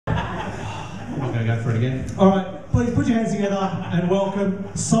I'm going to go for it again. All right, please put your hands together and welcome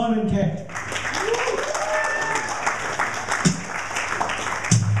Simon Keck.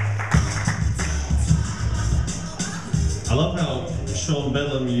 I love how Sean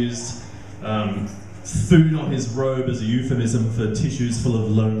Bedlam used food on his robe as a euphemism for tissues full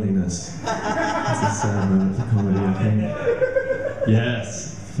of loneliness. That's a sad moment for comedy, I think.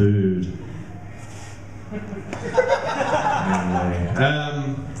 Yes, food. Anyway,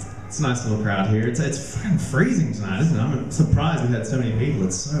 it's a nice little crowd here. It's fucking freezing tonight, isn't it? I'm surprised we had so many people.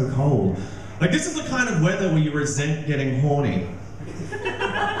 It's so cold. Like, this is the kind of weather where you resent getting horny.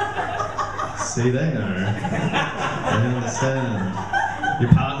 See, they know. They understand.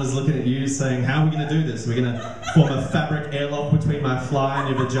 Your partner's looking at you saying, how are we going to do this? Are we going to form a fabric airlock between my fly and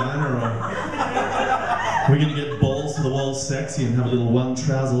your vagina? Or are we going to get balls to the wall sexy and have a little one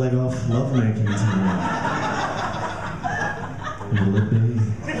trouser leg off lovemaking tonight? Will it be?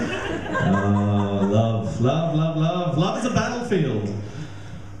 Oh, love, love, love, love. Love is a battlefield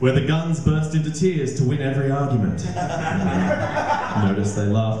where the guns burst into tears to win every argument. Notice they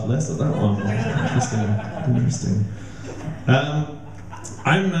laughed less at that one. Interesting.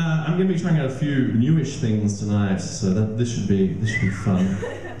 I'm going to be trying out a few newish things tonight, so that this should be fun.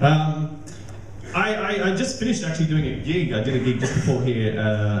 I just finished actually doing a gig. I did a gig just before here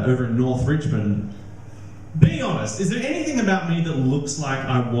over in North Richmond. Be honest, is there anything about me that looks like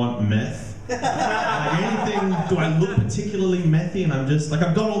I want meth? Like anything, do I look particularly methy and I'm just, like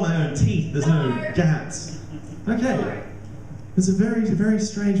I've got all my own teeth, there's no gaps. Okay, it's a very, very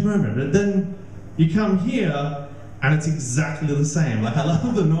strange moment, but then you come here and it's exactly the same. Like I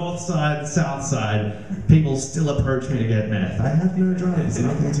love the north side, south side, people still approach me to get meth. I have no drugs,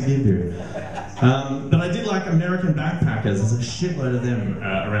 nothing to give you. But I did like American backpackers, there's a shitload of them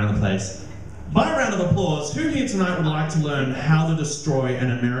around the place. By a round of applause, who here tonight would like to learn how to destroy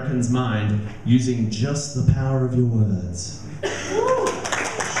an American's mind using just the power of your words?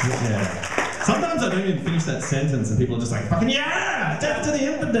 Yeah. Sometimes I don't even finish that sentence and people are just like, fucking yeah! Death to the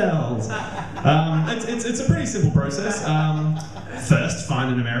infidels! It's a pretty simple process. First, find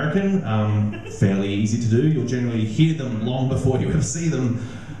an American. Fairly easy to do. You'll generally hear them long before you ever see them.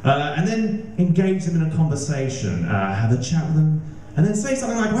 And then engage them in a conversation. Have a chat with them. And then say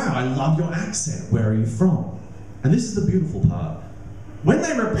something like, wow, I love your accent, where are you from? And this is the beautiful part. When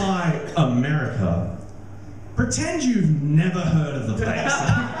they reply, America, pretend you've never heard of the place.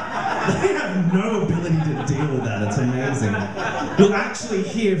 They have no ability to deal with that, it's amazing. You'll actually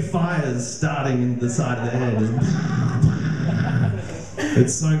hear fires starting in the side of their head.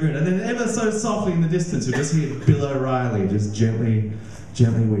 It's so good. And then ever so softly in the distance, you'll just hear Bill O'Reilly just gently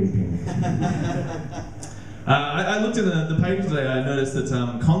weeping. I looked at the page today, I noticed that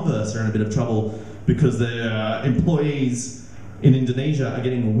Converse are in a bit of trouble because their employees in Indonesia are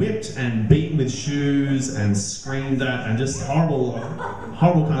getting whipped and beaten with shoes and screamed at and just horrible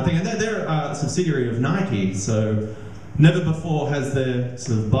kind of thing. And they're a subsidiary of Nike, so never before has their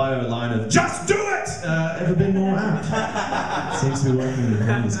sort of bio line of "just do it" ever been more apt. Seems to be working in the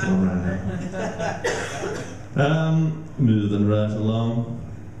comedy school right now. Moving right along.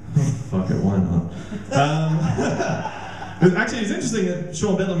 Fuck it, why not? Actually, it's interesting that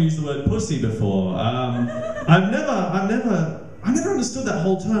Sean Bedlam used the word pussy before. I've never understood that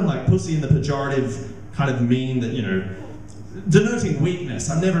whole term, like pussy in the pejorative kind of mean that, you know, denoting weakness.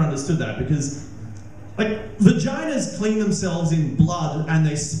 I've never understood that because, like, vaginas clean themselves in blood and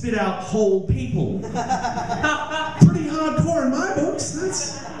they spit out whole people. Pretty hardcore in my books.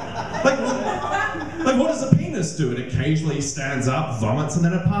 That's like what does a penis do? It occasionally stands up, vomits, and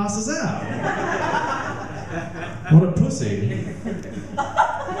then it passes out. What a pussy.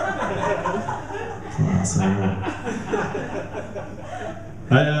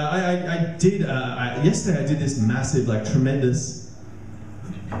 Yesterday I did this massive, like, tremendous...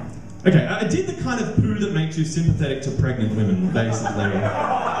 Okay, I did the kind of poo that makes you sympathetic to pregnant women, basically.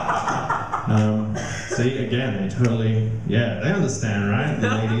 See, again, they totally... Yeah, they understand, right? The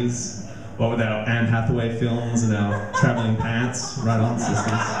ladies... What with our Anne Hathaway films and our travelling pants, right on, sisters.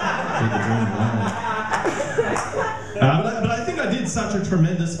 Keep it going, but I think I did such a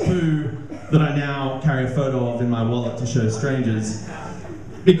tremendous poo that I now carry a photo of in my wallet to show strangers.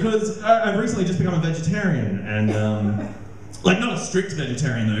 Because I've recently just become a vegetarian, and like not a strict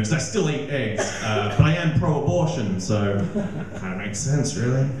vegetarian though, because I still eat eggs, but I am pro-abortion, so it kind of makes sense,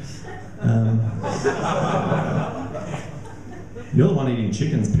 really. You're the one eating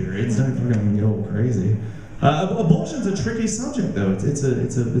chickens, periods. Don't fucking get all crazy. Abortion's a tricky subject, though. It's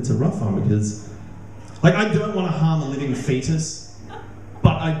a rough one because, like, I don't want to harm a living fetus,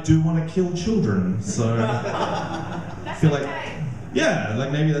 but I do want to kill children. So I feel like Yeah,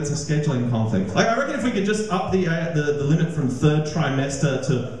 like maybe that's a scheduling conflict. Like I reckon if we could just up the limit from third trimester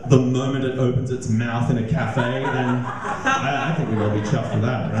to the moment it opens its mouth in a cafe, then I think we'd all be chuffed with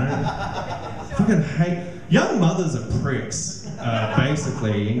that, right? Fucking hate young mothers are pricks,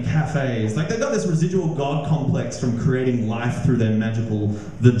 basically in cafes. Like they've got this residual god complex from creating life through their magical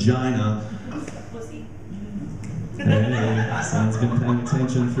vagina. Hey, someone's been paying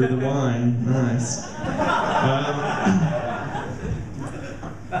attention through the wine. Nice.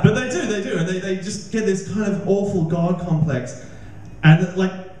 But they do, and they just get this kind of awful god complex. And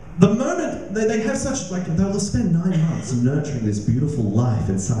like, the moment, they have such, like, they'll spend 9 months nurturing this beautiful life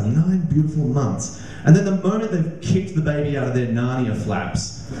inside, 9 beautiful months. And then the moment they've kicked the baby out of their Narnia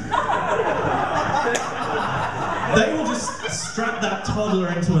flaps, they will just strap that toddler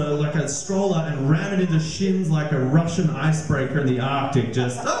into a stroller and ram it into shins like a Russian icebreaker in the Arctic,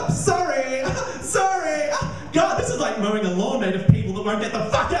 just, oh, sorry, sorry, God, this is like mowing a lawn made of people that won't get the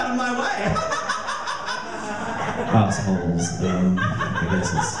fuck out of my way. Assholes, I guess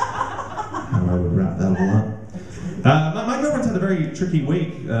is how I would wrap that all up. My girlfriend's had a very tricky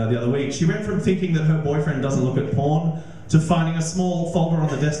week the other week. She went from thinking that her boyfriend doesn't look at porn to finding a small folder on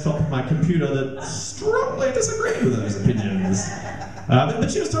the desktop of my computer that strongly disagreed with those opinions. But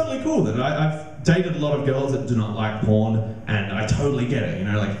she was totally cool with it. I've dated a lot of girls that do not like porn, and I totally get it, you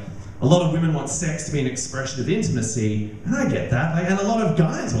know, like, a lot of women want sex to be an expression of intimacy, and I get that, like, and a lot of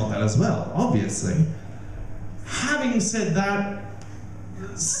guys want that as well, obviously. Having said that,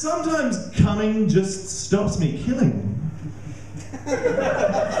 sometimes coming just stops me killing.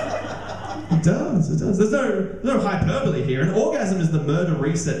 It does. There's no hyperbole here. An orgasm is the murder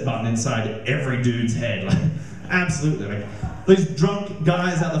reset button inside every dude's head. Like, absolutely. Like, these drunk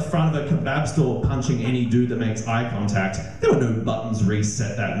guys out the front of a kebab store punching any dude that makes eye contact. There were no buttons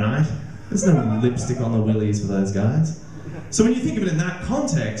reset that night. There's no lipstick on the willies for those guys. So when you think of it in that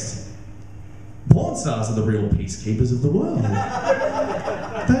context, porn stars are the real peacekeepers of the world. They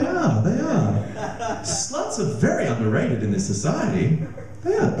are. Sluts are very underrated in this society.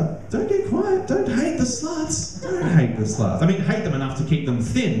 They are. Don't get quiet. Don't hate the sluts. Don't hate the sluts. I mean, hate them enough to keep them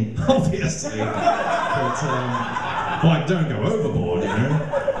thin, obviously. But, like, don't go overboard, you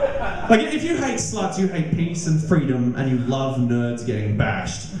know? Like, if you hate sluts, you hate peace and freedom, and you love nerds getting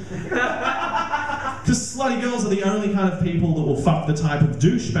bashed. Because slutty girls are the only kind of people that will fuck the type of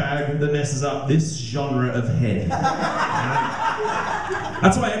douchebag that messes up this genre of head.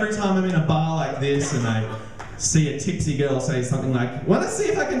 That's why every time I'm in a bar like this and I see a tipsy girl say something like, "Want to see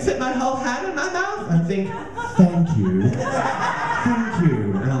if I can fit my whole hand in my mouth?" I think, thank you. Thank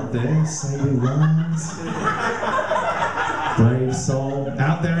you. Out there, saving lives. Brave soul.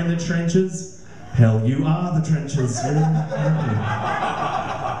 Out there in the trenches. Hell, you are the trenches.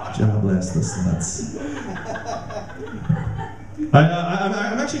 God bless the sluts.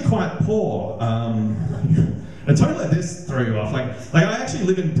 I'm actually quite poor. And don't let this throw you off. Like I actually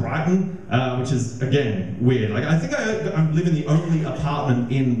live in Brighton, which is, again, weird. Like, I think I live in the only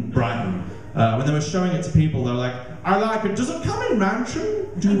apartment in Brighton. When they were showing it to people, they were like, "I like it. Does it come in mansion?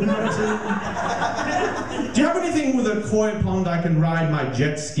 Do you have anything with a koi pond I can ride my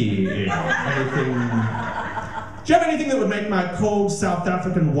jet ski in? Anything? Do you have anything that would make my cold South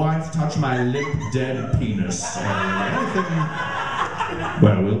African wife touch my limp, dead penis? Anything?"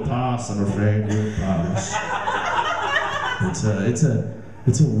 Well, we'll pass, I'm afraid, we'll pass.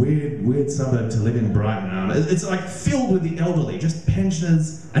 It's a weird suburb to live in Brighton. It's like filled with the elderly, just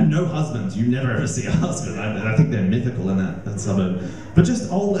pensioners and no husbands. You never ever see a husband. I think they're mythical in that suburb. But just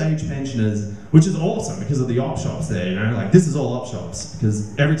old age pensioners, which is awesome because of the op shops there, you know? Like, this is all op shops,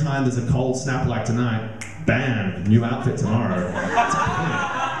 because every time there's a cold snap like tonight, bam, new outfit tomorrow. It's brilliant.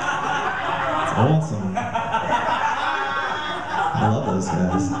 It's awesome. I love those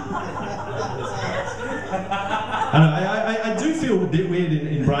guys. I do feel a bit weird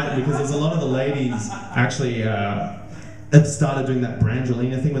in Brighton because there's a lot of the ladies actually have started doing that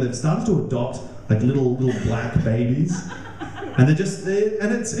Brangelina thing where they've started to adopt like little black babies. And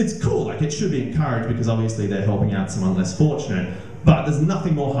it's cool, like it should be encouraged because obviously they're helping out someone less fortunate. But there's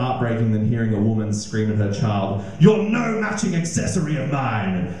nothing more heartbreaking than hearing a woman scream at her child, "You're no matching accessory of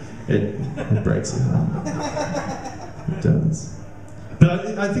mine!" It breaks your heart. It does.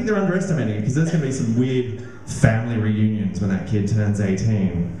 But I think they're underestimating it because there's going to be some weird family reunions when that kid turns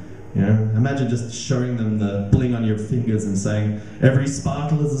 18. You know, imagine just showing them the bling on your fingers and saying, "Every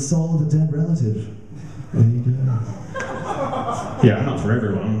sparkle is the soul of a dead relative." There you go. Yeah, not for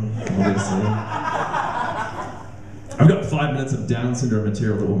everyone, obviously. I've got 5 minutes of Down syndrome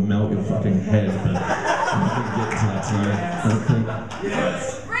material that will melt your fucking head, but I'm not going to get to that tonight. I don't think.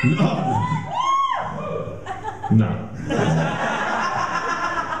 Yes. No.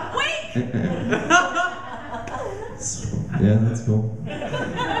 Yeah, that's cool.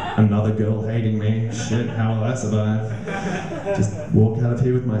 Another girl hating me. Shit, how will I survive? Just walk out of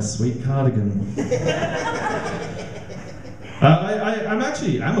here with my sweet cardigan.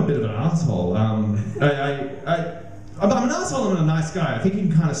 I'm a bit of an asshole. I'm an asshole and a nice guy. I think you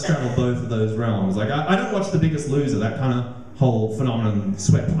can kind of straddle both of those realms. Like, I don't watch The Biggest Loser, that kind of whole phenomenon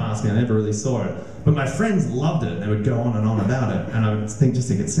swept past me. I never really saw it. But my friends loved it. They would go on and on about it. And I would think it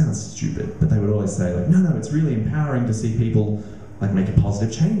sounds stupid. But they would always say, like, no, it's really empowering to see people, like, make a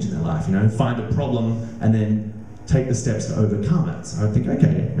positive change in their life, you know, find a problem and then take the steps to overcome it. So I would think,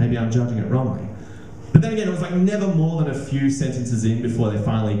 okay, maybe I'm judging it wrongly. But then again, it was like never more than a few sentences in before they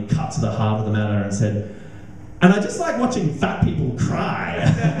finally cut to the heart of the matter and said, and I just like watching fat people cry.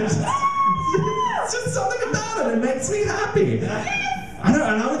 It's just something about it. It makes me happy.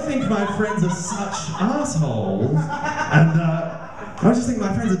 I would think my friends are such assholes, and I would just think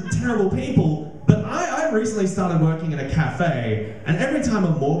my friends are terrible people. But I recently started working in a cafe, and every time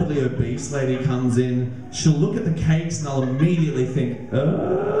a morbidly obese lady comes in, she'll look at the cakes and I'll immediately think,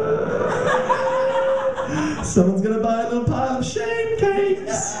 someone's gonna buy a little pile of shame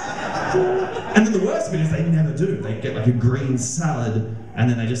cakes. And then the worst bit is they never do. They get like a green salad and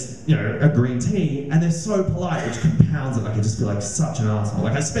then they just, you know, a green tea, and they're so polite, which compounds it. Like, I just feel like such an asshole.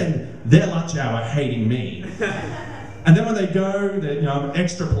 Like, I spend their lunch hour hating me. And then when they go, you know, I'm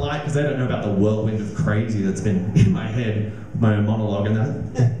extra polite because they don't know about the whirlwind of crazy that's been in my head with my own monologue. And they're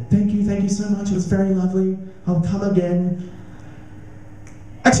like, thank you so much. It was very lovely. I'll come again.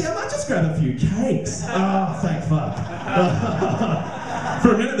 Actually, I might just grab a few cakes. Oh, thank fuck.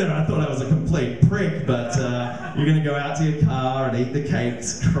 For a minute there, I thought I was a complete prick, but you're going to go out to your car and eat the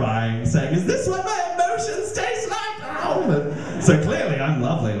cakes, crying, saying, is this what my emotions taste like? Oh. But, so clearly, I'm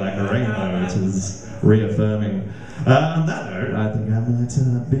lovely like a rainbow, which is reaffirming. On that note, I think I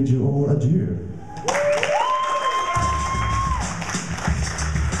might bid you all adieu.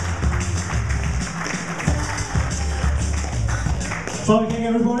 Fun again,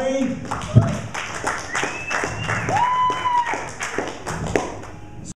 everybody.